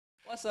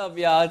What's up,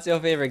 y'all? It's your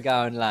favorite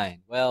guy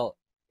online. Well,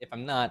 if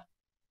I'm not,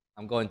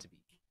 I'm going to be.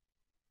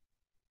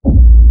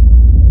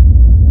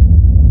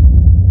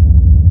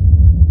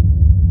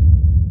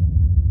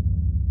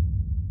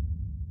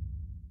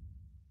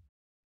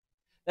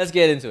 Let's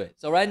get into it.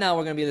 So right now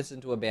we're gonna be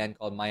listening to a band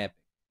called myRIG.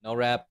 No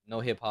rap,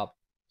 no hip hop.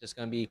 Just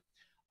gonna be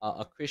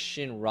a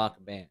Christian rock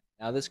band.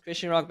 Now this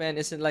Christian rock band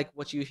isn't like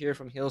what you hear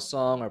from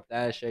Hillsong or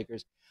Planet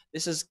Shakers.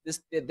 This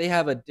they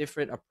have a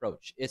different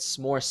approach. It's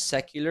more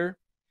secular.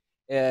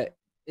 uh,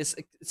 it's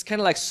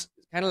kind of like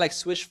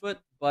Switchfoot,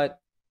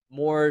 but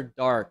more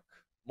dark,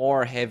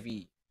 more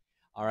heavy.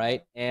 All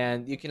right,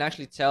 and you can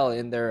actually tell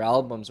in their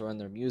albums or in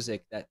their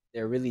music that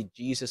they're really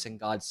Jesus and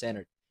God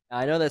centered. Now,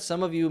 I know that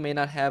some of you may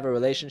not have a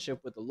relationship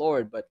with the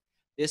Lord, but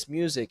this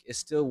music is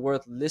still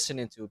worth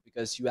listening to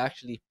because you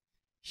actually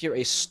hear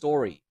a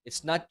story.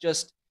 It's not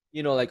just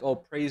like, oh,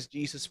 praise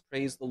Jesus,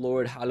 praise the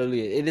Lord,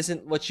 hallelujah. It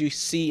isn't what you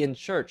see in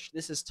church.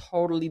 This is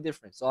totally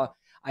different. So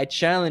I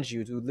challenge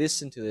you to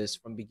listen to this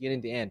from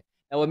beginning to end.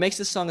 Now, what makes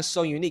this song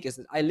so unique is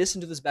that I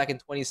listened to this back in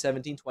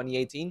 2017,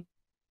 2018,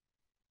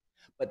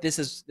 but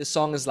this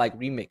song is like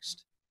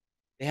remixed.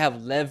 They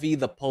have Levi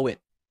the poet.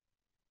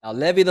 Now,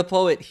 Levi the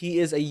poet, he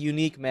is a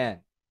unique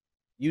man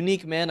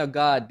of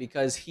God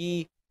because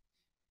he's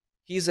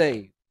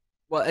a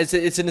well, it's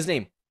in his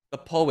name, the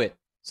poet.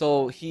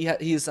 So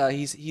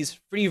he's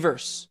free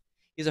verse.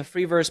 He's a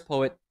free verse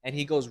poet, and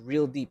he goes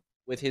real deep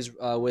with his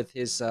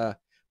not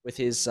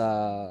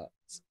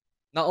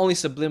only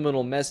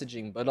subliminal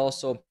messaging, but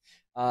also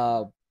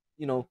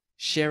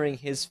sharing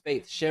his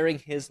faith, sharing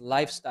his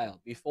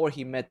lifestyle before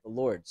he met the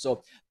Lord.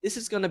 So this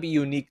is gonna be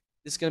unique.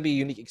 This is gonna be a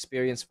unique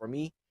experience for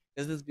me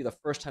because this will be the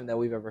first time that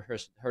we've ever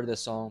heard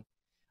this song.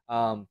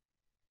 Um,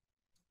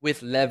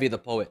 with Levi the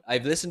poet.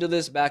 I've listened to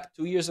this back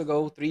 2 years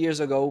ago, 3 years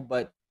ago,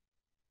 but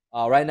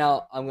right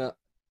now I'm gonna.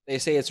 They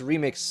say it's a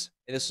remix,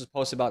 and this was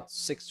posted about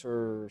 6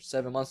 or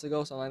 7 months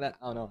ago, something like that.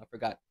 I don't know, I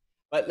forgot.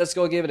 But let's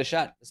go give it a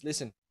shot. Let's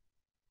listen.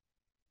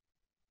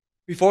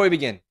 Before we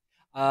begin,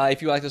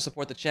 if you like to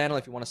support the channel,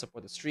 if you want to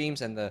support the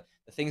streams and the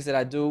things that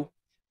I do,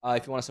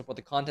 if you want to support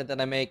the content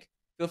that I make,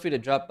 feel free to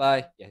drop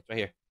by. Yeah, it's right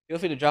here. Feel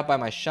free to drop by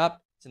my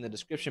shop. It's in the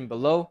description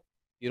below.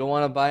 If you don't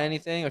want to buy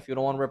anything, or if you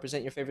don't want to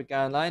represent your favorite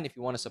guy online, if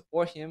you want to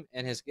support him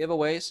and his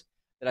giveaways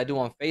that I do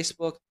on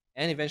Facebook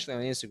and eventually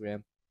on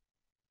Instagram,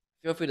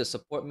 feel free to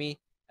support me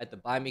at the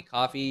Buy Me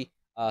Coffee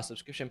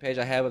subscription page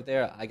I have up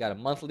there. I got a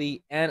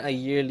monthly and a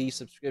yearly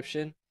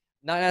subscription.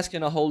 Not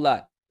asking a whole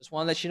lot. Just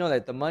want to let you know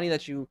that the money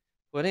that you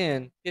put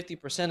in,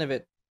 50% of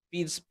it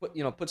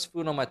puts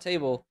food on my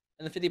table,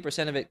 and the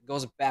 50% of it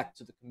goes back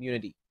to the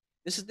community.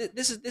 This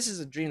is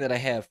a dream that I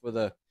have for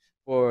the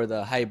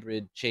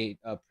hybrid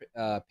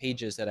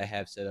pages that I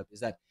have set up. Is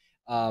that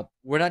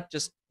we're not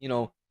just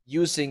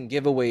using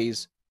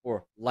giveaways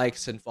for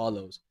likes and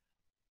follows.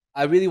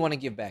 I really want to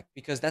give back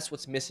because that's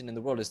what's missing in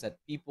the world, is that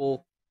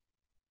people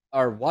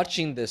are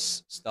watching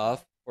this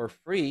stuff for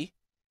free,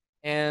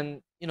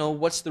 and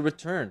what's the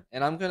return?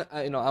 And I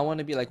want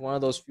to be like one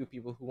of those few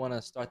people who want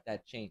to start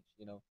that change.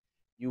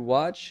 You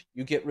watch,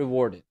 you get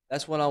rewarded.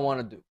 That's what I want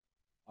to do.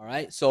 All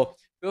right, so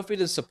feel free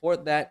to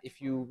support that if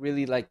you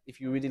really like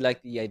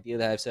the idea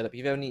that I've set up. If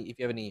you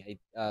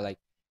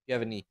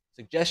have any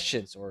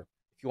suggestions, or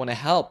if you want to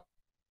help,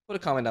 put a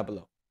comment down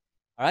below.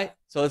 All right,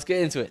 so let's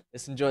get into it.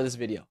 Let's enjoy this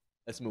video.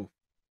 Let's move.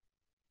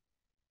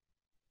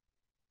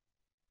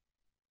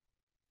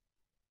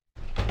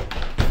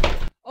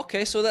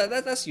 Okay, so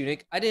that's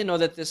unique. I didn't know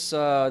that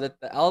that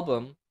the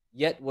album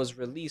yet was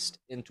released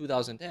in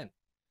 2010.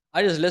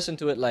 I just listened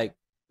to it like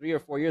 3 or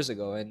 4 years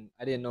ago, and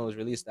I didn't know it was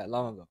released that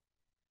long ago.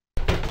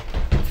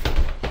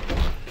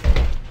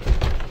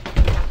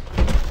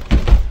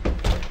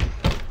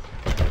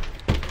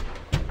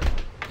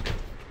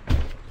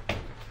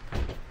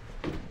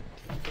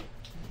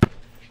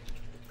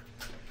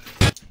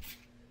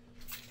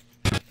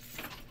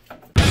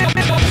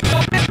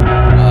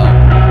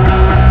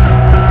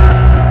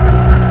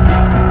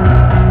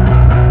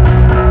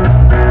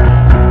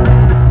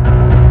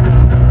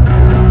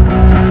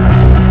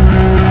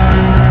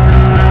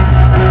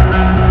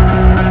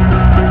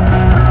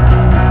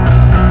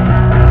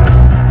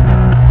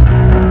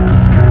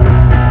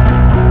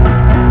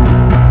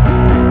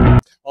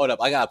 Hold up,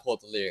 I gotta pull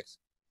up the lyrics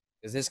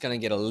because this is gonna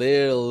get a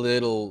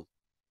little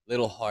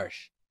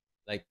harsh,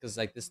 like because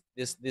like this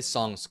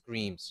song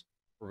screams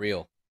for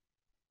real.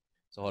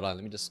 So hold on,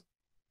 let me just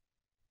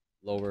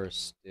lower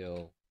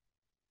still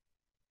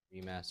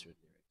remastered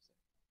lyrics.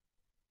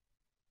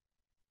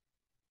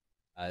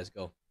 Let's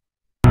go.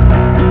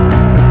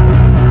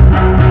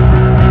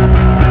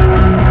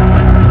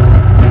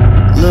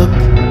 Look,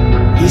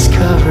 he's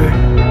covered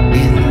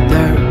in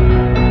dirt.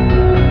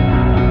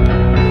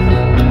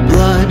 The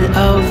blood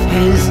of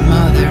his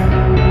mother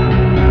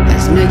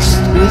has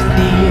mixed with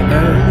the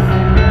earth,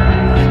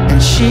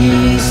 and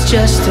she's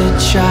just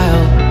a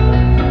child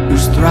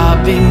who's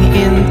throbbing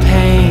in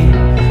pain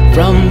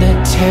from the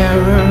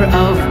terror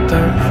of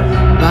birth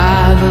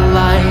by the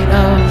light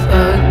of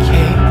a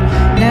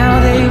cave. Now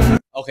they've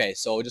Okay,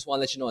 so just want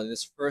to let you know in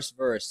this first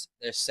verse,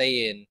 they're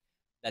saying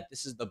that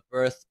this is the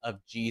birth of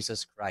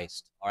Jesus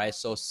Christ. All right,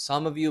 so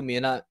some of you may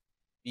not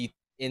be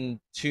in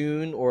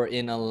tune or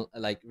in a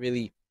like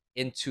really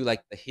into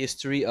like the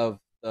history of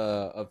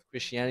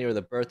Christianity or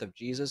the birth of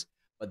Jesus,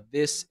 but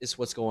this is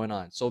what's going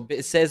on. So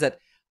it says that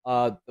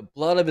the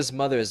blood of his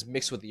mother is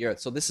mixed with the earth.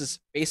 So this is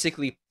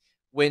basically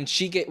when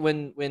she get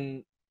when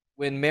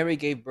Mary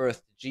gave birth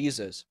to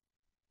Jesus,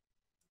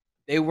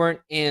 they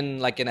weren't in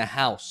like in a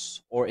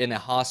house or in a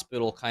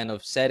hospital kind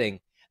of setting.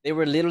 They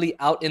were literally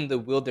out in the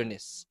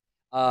wilderness.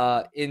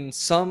 In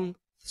some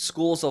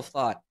schools of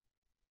thought,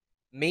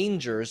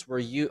 mangers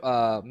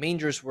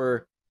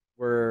were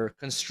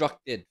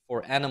constructed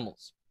for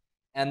animals,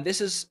 and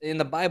this is in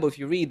the Bible. If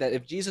you read that,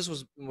 if Jesus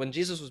was when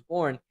Jesus was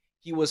born,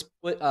 he was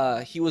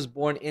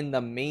born in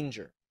the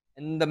manger,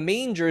 and the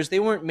mangers, they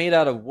weren't made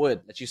out of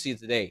wood that you see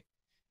today.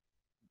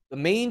 The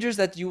mangers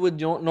that you would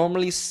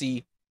normally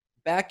see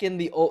back in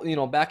the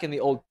old, back in the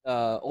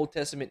Old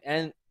Testament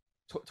and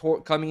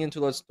coming into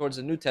towards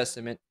the New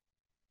Testament,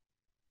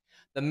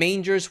 the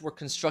mangers were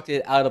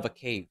constructed out of a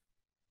cave.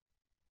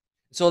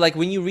 So, like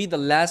when you read the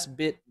last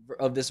bit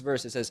of this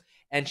verse, it says,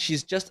 "And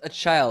she's just a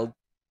child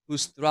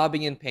who's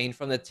throbbing in pain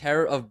from the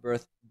terror of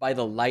birth by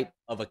the light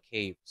of a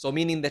cave." So,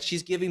 meaning that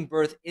she's giving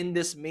birth in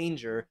this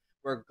manger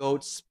where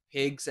goats,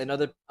 pigs, and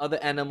other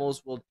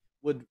animals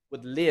would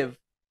live.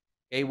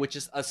 Okay, which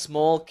is a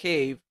small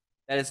cave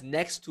that is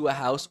next to a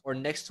house or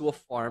next to a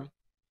farm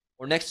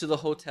or next to the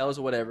hotels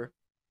or whatever,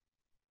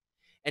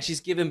 and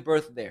she's giving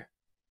birth there.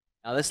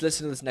 Now let's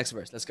listen to this next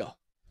verse. Let's go.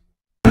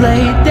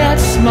 Laid that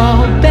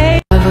small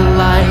baby by the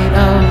light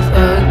of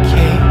a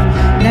cave.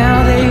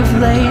 Now they've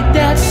laid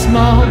that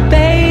small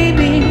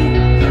baby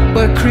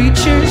where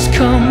creatures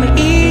come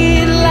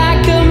eat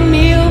like a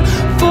meal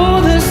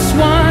for the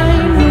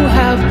swine who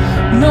have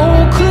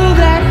no clue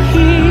that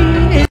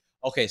he is.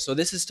 Okay, so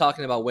this is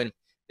talking about when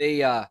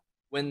they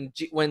when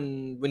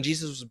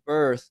Jesus was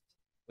birthed,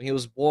 when he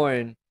was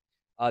born,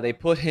 they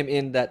put him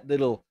in that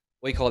little,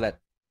 what do you call that?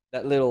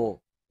 That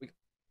little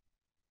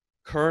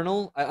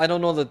kernel. I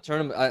don't know the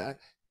term.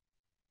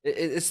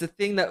 It's the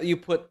thing that you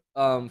put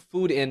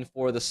food in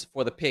for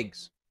the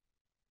pigs,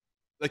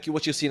 like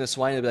what you see in a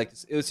swine. It'd be like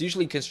this. It was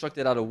usually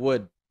constructed out of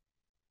wood,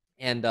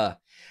 and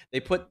they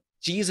put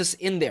Jesus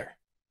in there,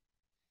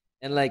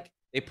 and like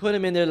they put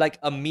him in there like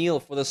a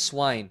meal for the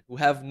swine who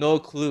have no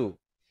clue.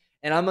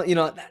 And I'm,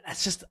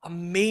 that's just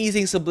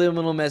amazing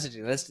subliminal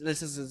messaging.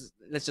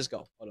 Let's just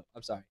go. Hold on,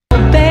 I'm sorry.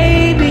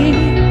 Baby,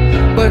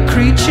 where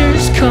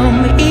creatures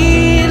come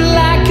eat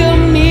like a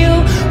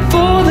meal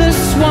for the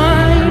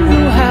swine who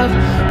have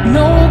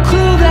no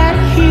clue that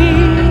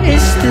he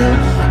is still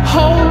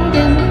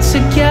holding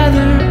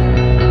together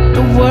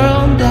the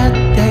world that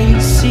they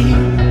see.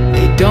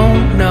 They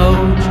don't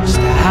know just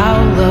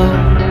how low,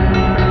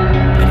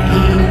 but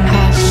he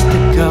has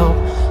to go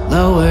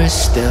lower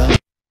still.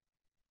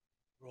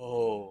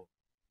 Bro,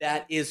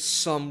 that is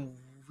some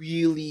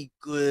really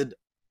good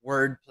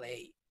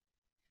wordplay.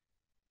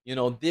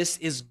 This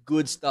is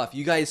good stuff.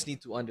 You guys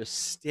need to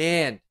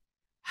understand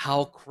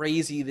how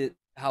crazy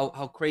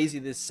how crazy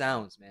this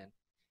sounds, man.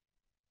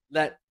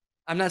 That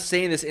I'm not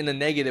saying this in a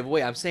negative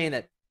way. I'm saying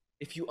that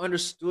if you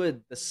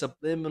understood the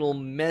subliminal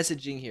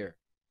messaging here,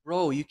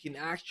 bro, you can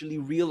actually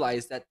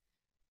realize that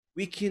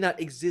we cannot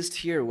exist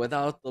here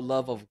without the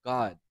love of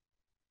God.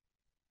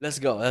 Let's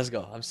go. Let's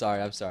go. I'm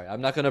sorry.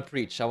 I'm not gonna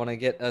preach. I want to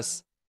get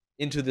us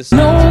into this.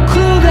 No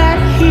clue that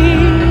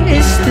he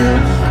is still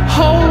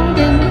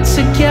holding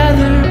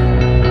together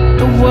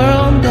the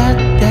world that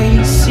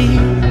they see.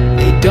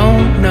 They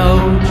don't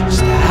know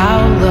just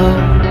how low,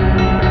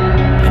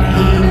 but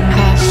he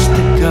has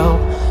to go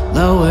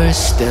lower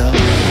still.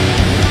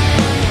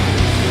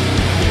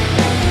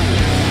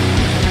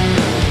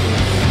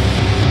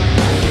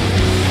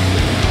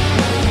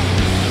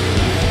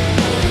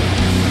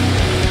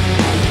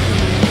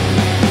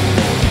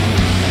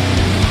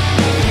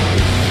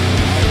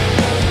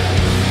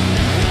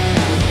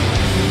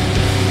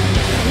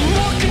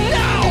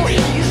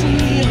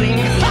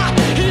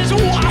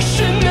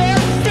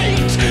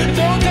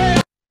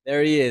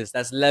 There he is.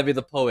 That's Levi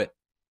the poet.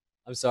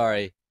 I'm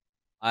sorry.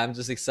 I'm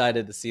just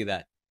excited to see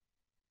that.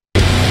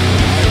 Look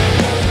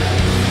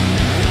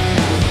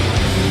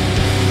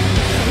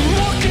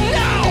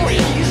now,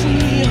 he's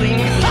kneeling.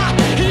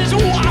 He's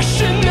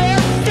washing their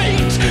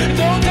feet,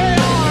 though they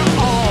are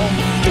all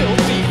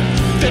filthy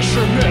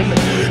fishermen,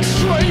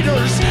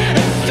 traitors, and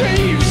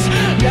thieves.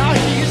 Now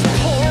he's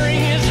pouring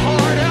his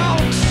heart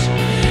out,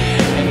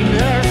 and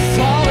they're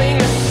falling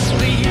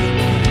asleep.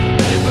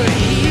 But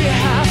he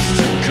has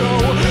to go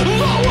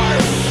lower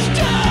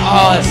still.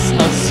 Oh, it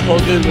sounds so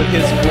good with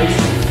his voice.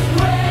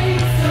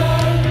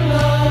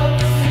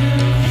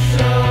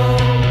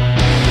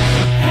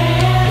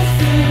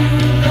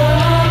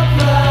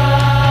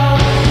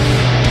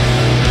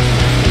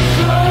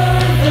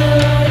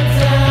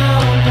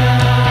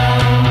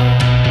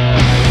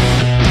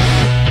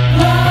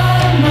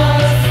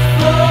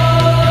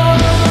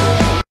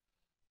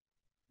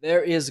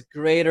 There is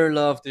greater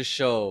love to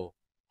show.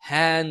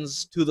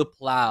 Hands to the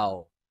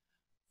plow.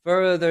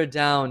 Further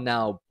down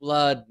now,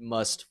 blood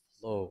must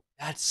low.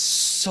 That's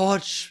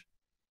such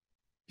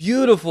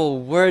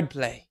beautiful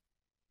wordplay.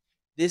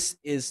 This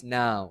is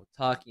now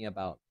talking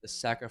about the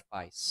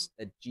sacrifice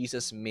that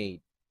Jesus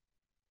made.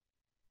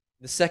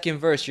 The second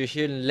verse, you're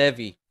hearing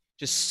Levi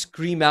just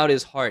scream out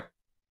his heart.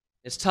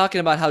 It's talking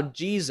about how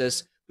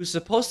Jesus, who's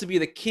supposed to be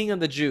the king of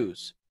the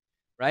Jews,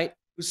 right?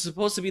 Who's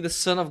supposed to be the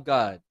Son of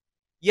God,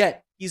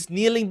 yet he's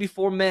kneeling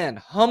before man,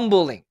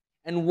 humbling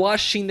and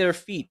washing their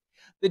feet.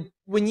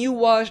 When you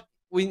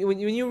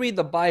read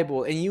the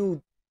Bible and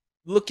you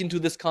look into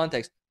this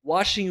context,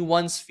 washing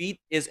one's feet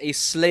is a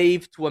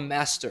slave to a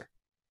master.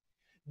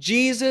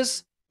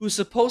 Jesus, who's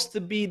supposed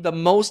to be the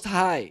Most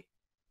High,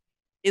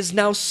 is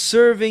now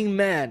serving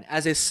man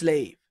as a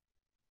slave.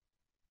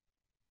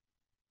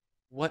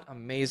 What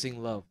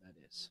amazing love that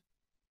is.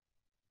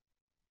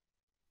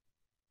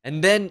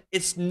 And then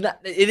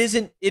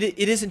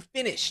it isn't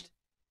finished.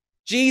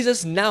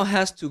 Jesus now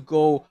has to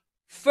go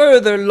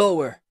further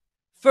lower,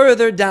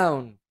 further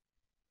down.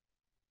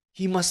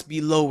 He must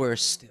be lower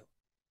still.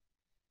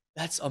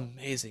 That's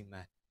amazing,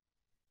 man.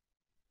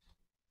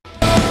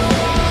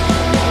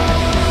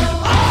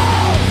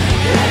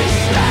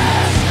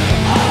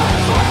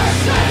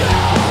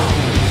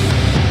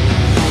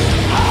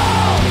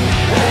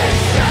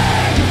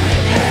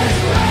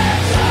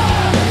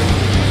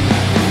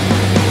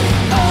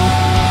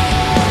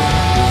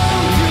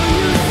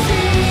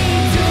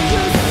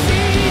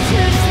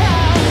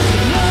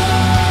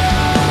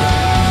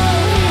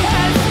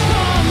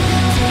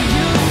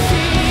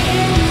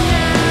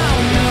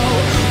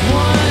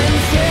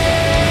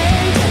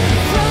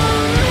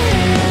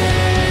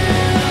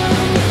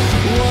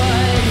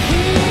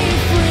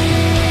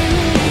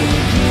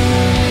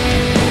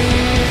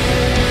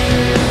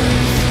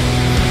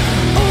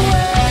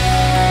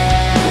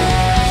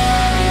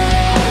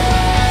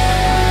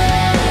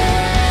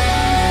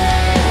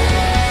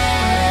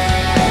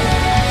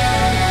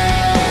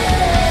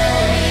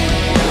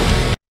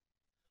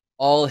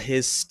 All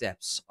his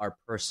steps are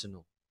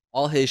personal.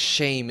 All his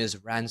shame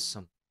is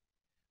ransom.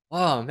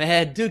 Oh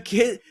man, dude,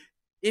 kid,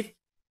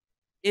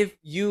 if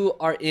you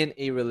are in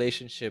a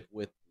relationship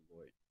with the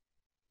Lord,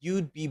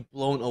 you'd be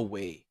blown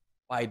away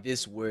by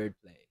this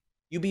wordplay.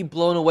 You'd be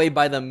blown away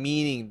by the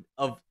meaning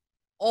of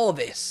all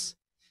this.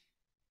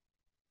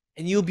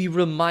 And you'll be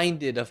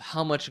reminded of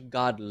how much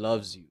God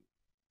loves you.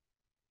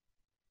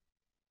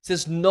 It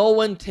says, no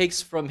one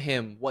takes from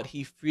him what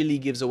he freely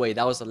gives away.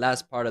 That was the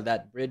last part of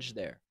that bridge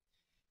there.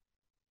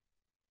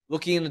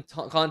 Looking in the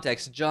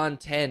context, John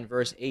 10,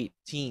 verse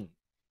 18. It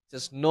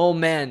says, no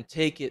man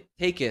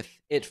taketh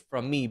it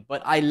from me,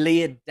 but I lay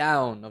it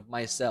down of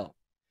myself.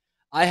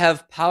 I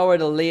have power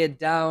to lay it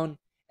down,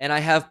 and I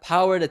have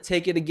power to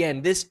take it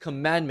again. This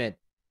commandment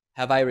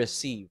have I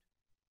received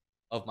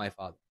of my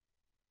Father.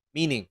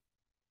 Meaning,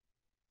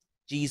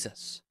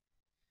 Jesus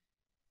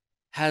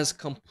has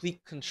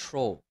complete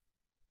control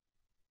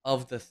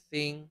of the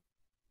thing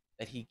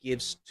that he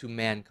gives to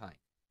mankind.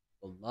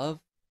 The love,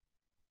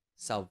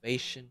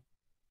 salvation,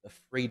 the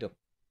freedom,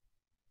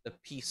 the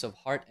peace of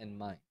heart and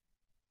mind.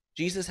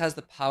 Jesus has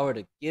the power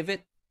to give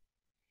it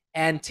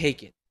and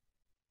take it.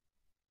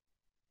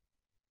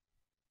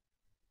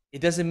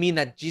 It doesn't mean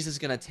that Jesus is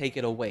going to take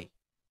it away.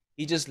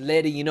 He's just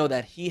letting you know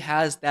that he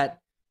has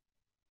that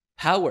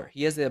power.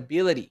 He has the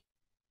ability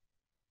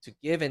to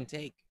give and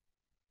take,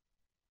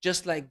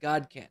 just like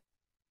God can.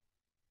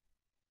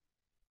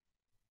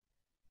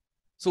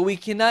 So we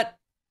cannot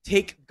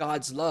take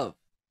God's love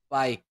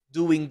by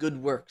doing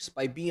good works,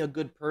 by being a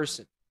good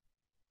person.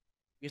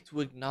 We have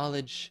to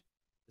acknowledge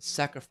the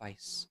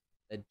sacrifice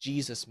that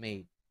Jesus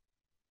made.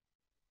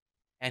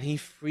 And he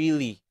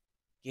freely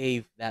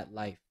gave that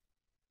life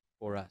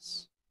for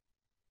us.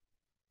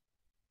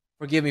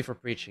 Forgive me for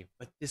preaching,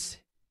 but this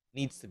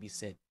needs to be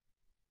said.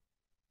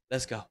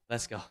 Let's go.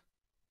 Let's go.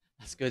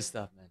 That's good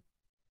stuff, man.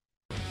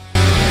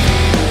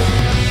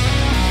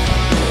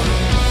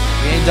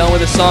 We ain't done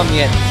with the song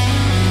yet.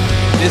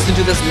 Listen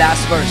to this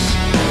last verse.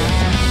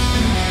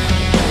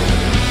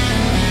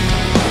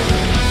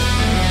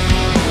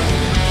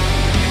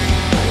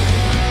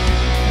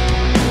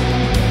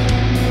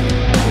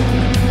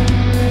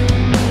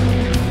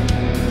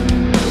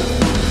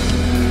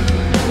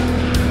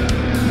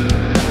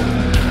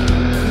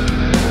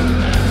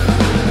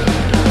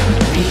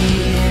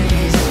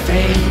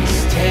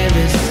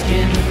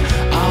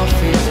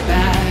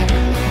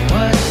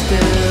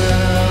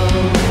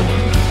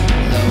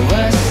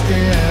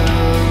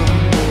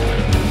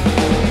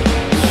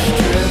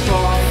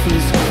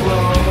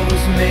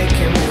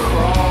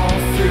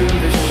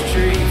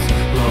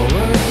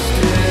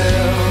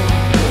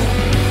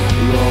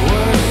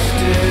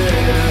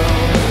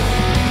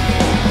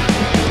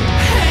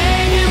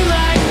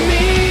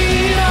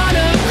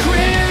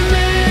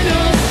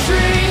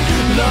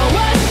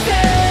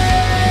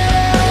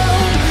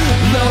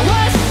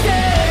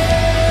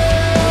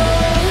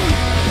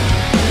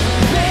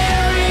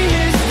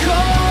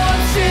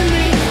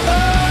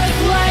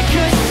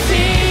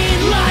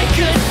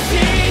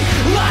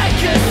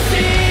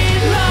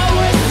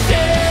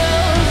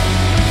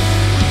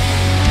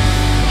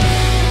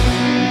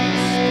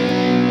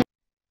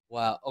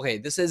 Wow. Okay,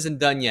 this isn't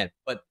done yet,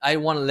 but I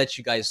want to let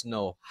you guys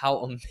know how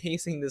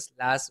amazing this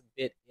last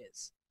bit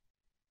is.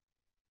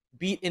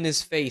 Beat in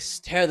his face,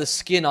 tear the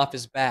skin off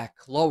his back,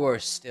 lower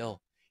still.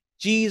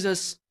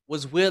 Jesus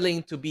was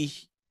willing to be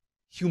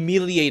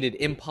humiliated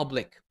in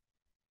public,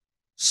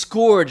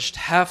 scourged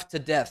half to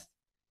death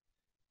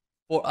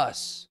for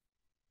us.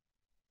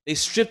 They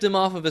stripped him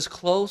off of his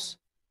clothes,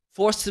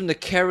 forced him to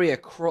carry a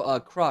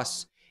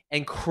cross,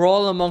 and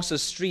crawl amongst the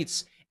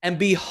streets and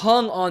be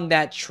hung on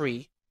that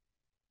tree,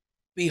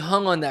 be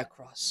hung on that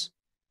cross,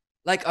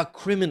 like a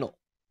criminal.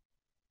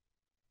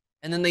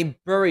 And then they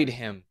buried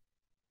him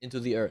into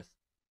the earth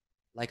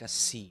like a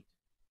seed.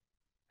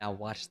 Now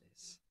watch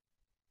this.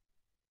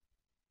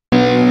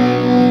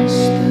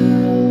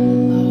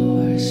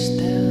 Lower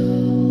still,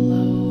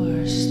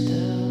 lower still.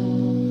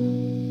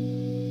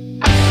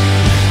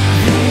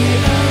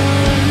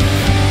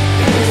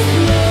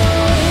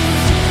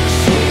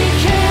 She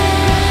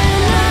cannot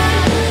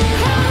hold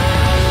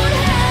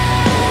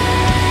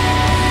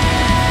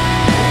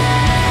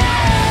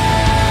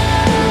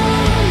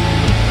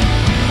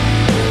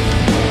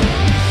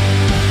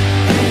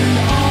and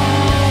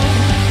all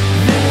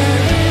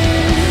there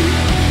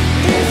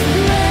is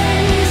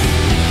place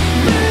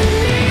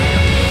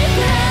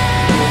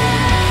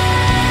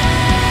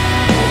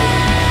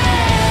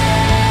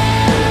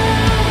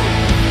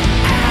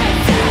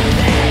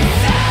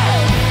beneath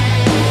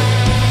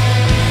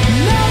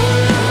no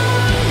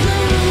longer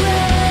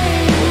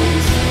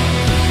reigns.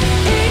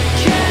 It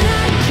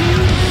cannot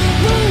keep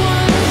the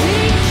ones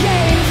he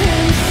gave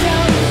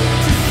himself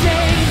to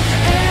save.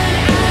 And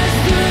as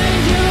the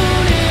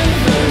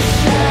universe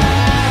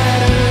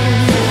shatters,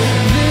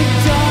 the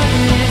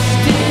darkness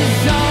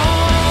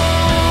dissolves.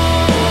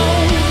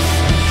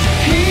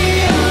 He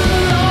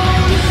alone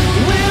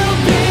will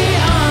be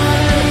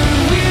honored.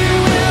 We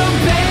will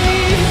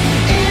bathe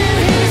in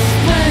his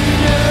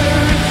splendor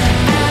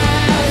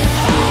as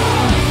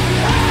all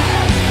has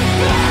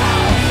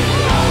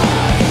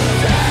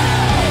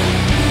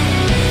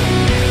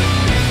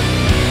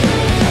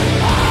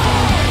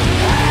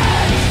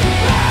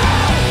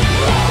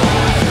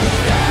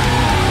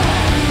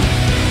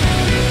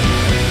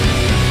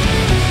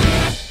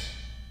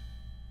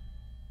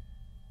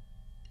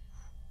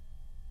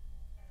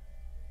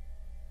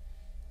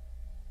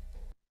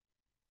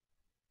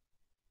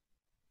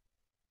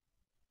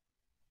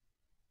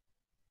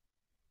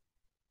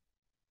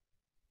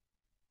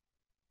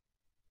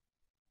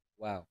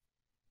Wow,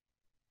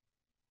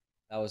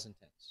 that was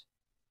intense.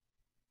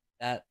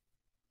 That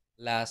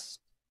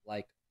last,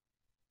 like,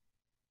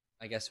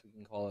 I guess we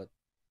can call it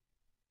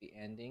the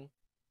ending.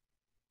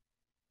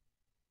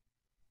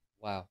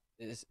 Wow,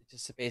 it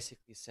just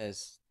basically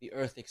says the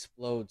earth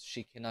explodes,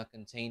 she cannot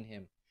contain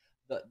him.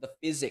 The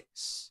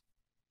physics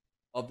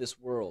of this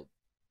world,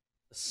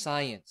 the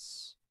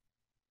science,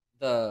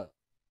 the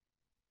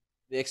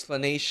the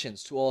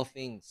explanations to all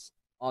things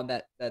on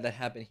that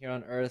happen here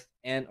on earth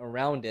and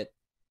around it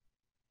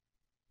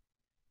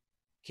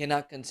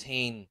cannot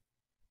contain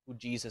who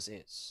Jesus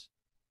is.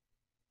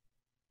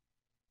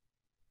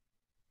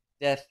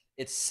 Death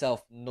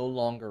itself no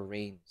longer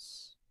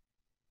reigns.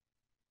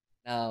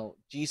 Now,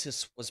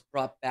 Jesus was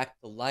brought back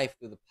to life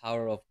through the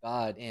power of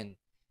God, and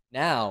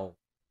now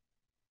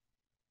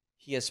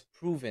he has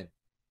proven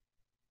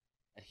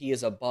that he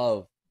is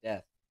above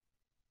death.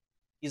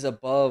 He's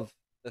above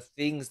the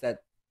things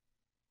that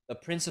the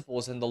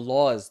principles and the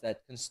laws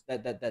that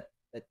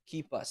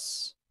keep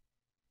us.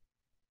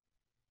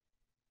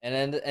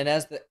 And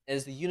as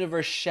the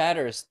universe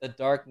shatters, the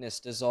darkness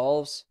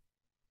dissolves,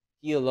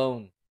 he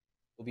alone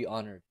will be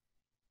honored.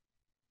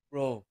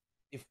 Bro,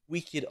 if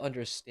we could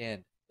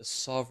understand the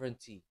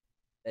sovereignty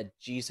that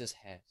Jesus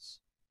has,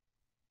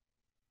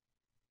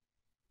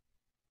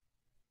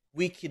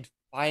 we could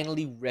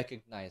finally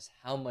recognize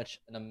how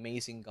much an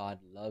amazing God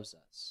loves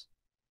us.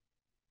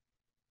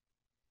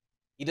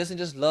 He doesn't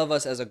just love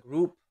us as a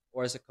group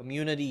or as a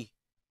community,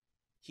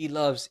 he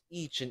loves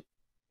each and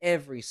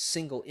every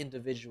single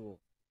individual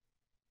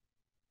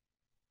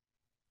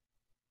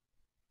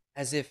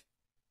as if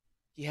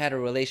he had a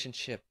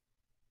relationship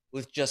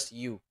with just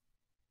you.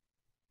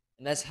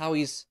 And that's how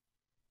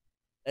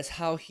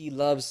he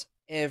loves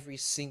every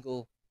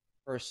single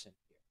person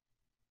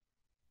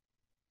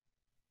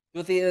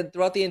here.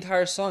 Throughout the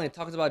entire song, it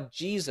talks about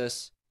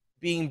Jesus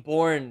being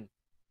born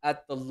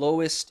at the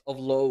lowest of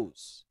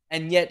lows,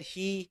 and yet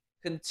he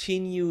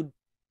continued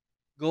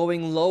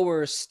going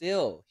lower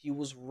still. He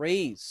was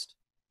raised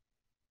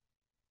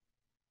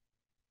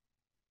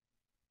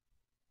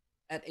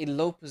at a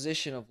low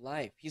position of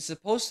life. He's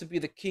supposed to be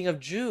the King of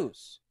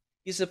Jews.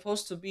 He's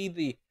supposed to be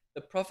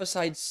the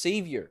prophesied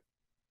Savior.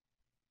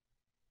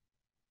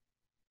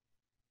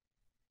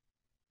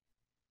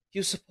 He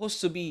was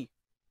supposed to be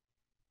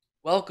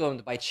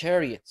welcomed by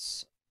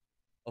chariots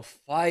of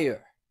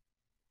fire,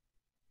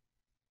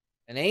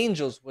 and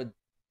angels would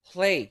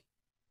play.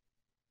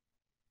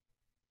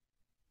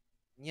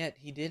 And yet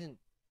he didn't.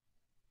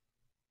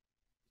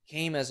 He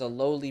came as a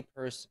lowly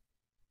person.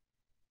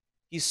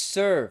 He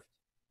served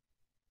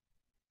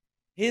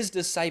his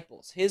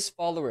disciples, his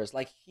followers,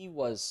 like he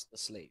was the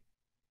slave,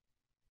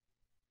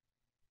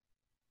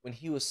 when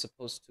he was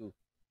supposed to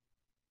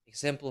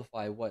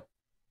exemplify what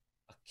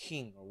a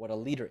king or what a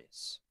leader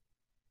is.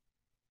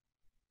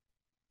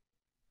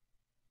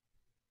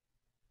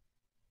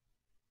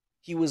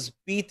 He was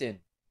beaten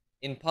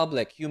in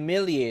public,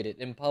 humiliated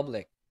in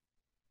public.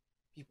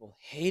 People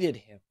hated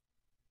him.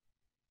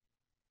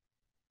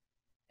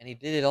 And he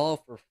did it all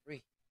for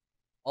free.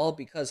 All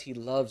because he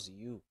loves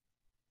you.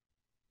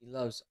 He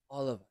loves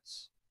all of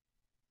us.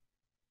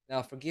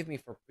 Now, forgive me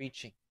for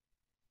preaching,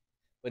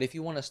 but if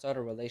you want to start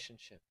a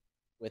relationship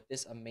with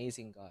this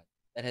amazing God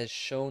that has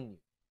shown you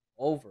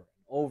over and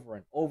over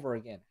and over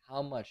again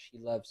how much he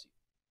loves you,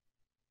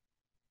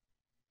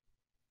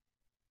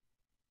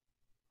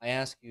 I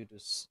ask you to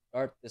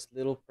start this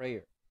little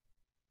prayer.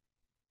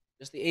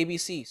 Just the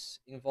ABCs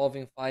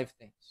involving 5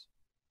 things.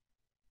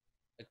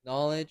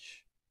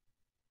 Acknowledge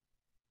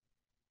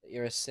that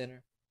you're a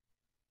sinner.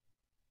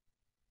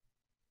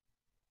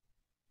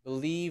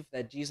 Believe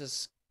that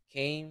Jesus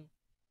came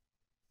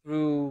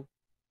through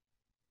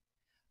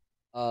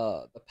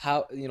the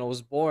power,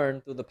 was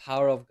born through the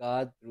power of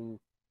God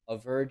through a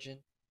virgin.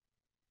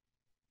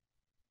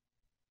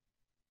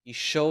 He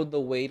showed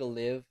the way to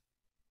live,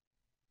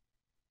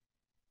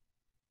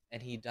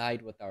 and he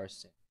died with our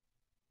sin.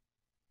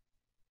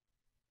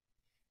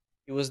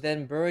 He was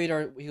then buried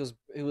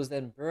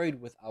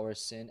with our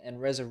sin and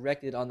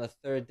resurrected on the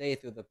 3rd day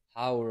through the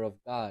power of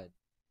God.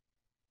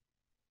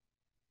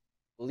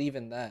 Believe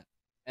in that,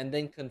 and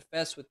then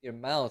confess with your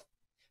mouth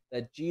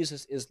that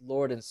Jesus is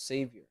Lord and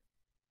Savior.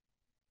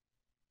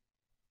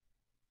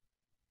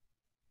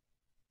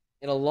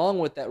 And along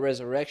with that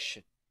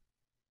resurrection,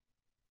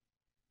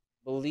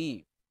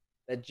 believe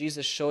that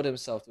Jesus showed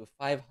himself to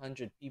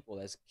 500 people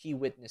as key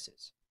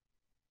witnesses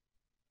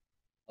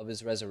of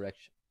his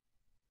resurrection.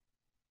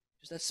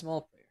 Just that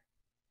small prayer.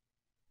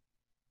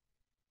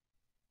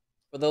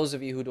 For those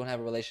of you who don't have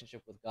a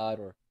relationship with God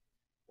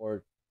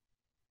or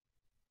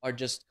are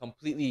just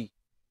completely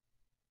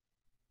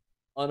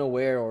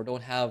unaware or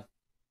don't have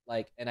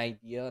like an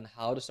idea on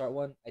how to start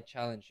one, I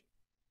challenge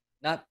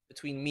you. Not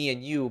between me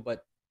and you,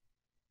 but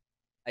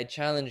I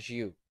challenge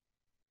you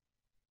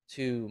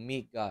to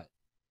meet God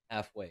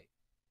halfway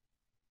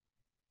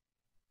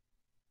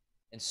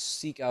and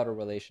seek out a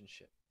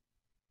relationship.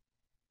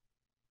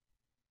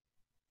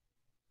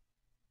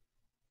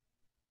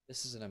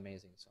 This is an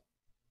amazing song.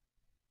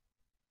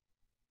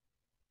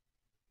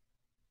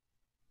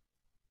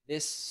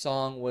 This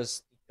song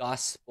was the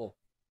gospel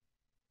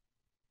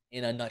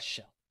in a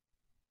nutshell.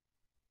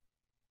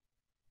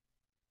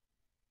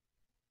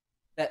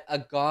 That a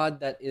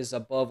God that is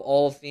above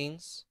all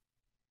things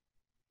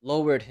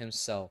lowered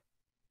himself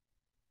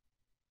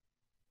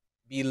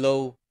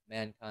below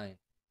mankind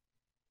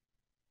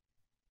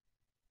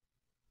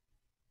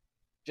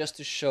just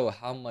to show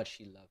how much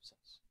he loves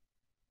us.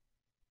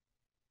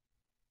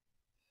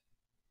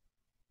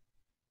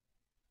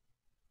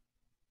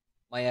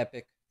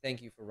 myEPIC,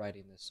 thank you for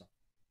writing this song.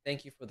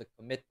 Thank you for the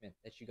commitment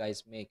that you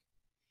guys make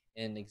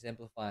in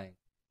exemplifying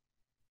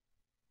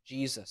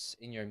Jesus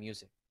in your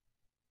music.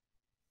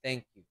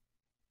 Thank you.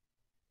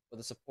 For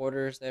the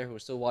supporters there who are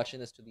still watching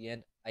this to the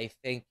end, I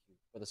thank you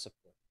for the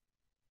support.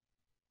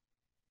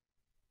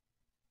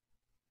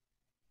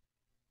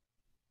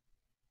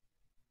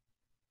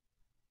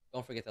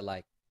 Don't forget to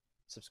like,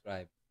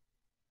 subscribe,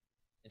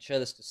 and share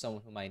this to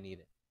someone who might need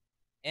it.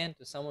 And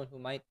to someone who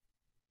might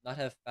not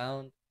have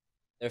found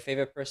their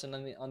favorite person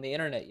on the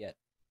internet yet.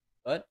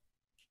 But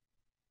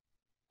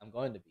I'm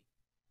going to be.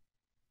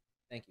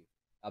 Thank you.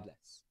 God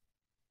bless.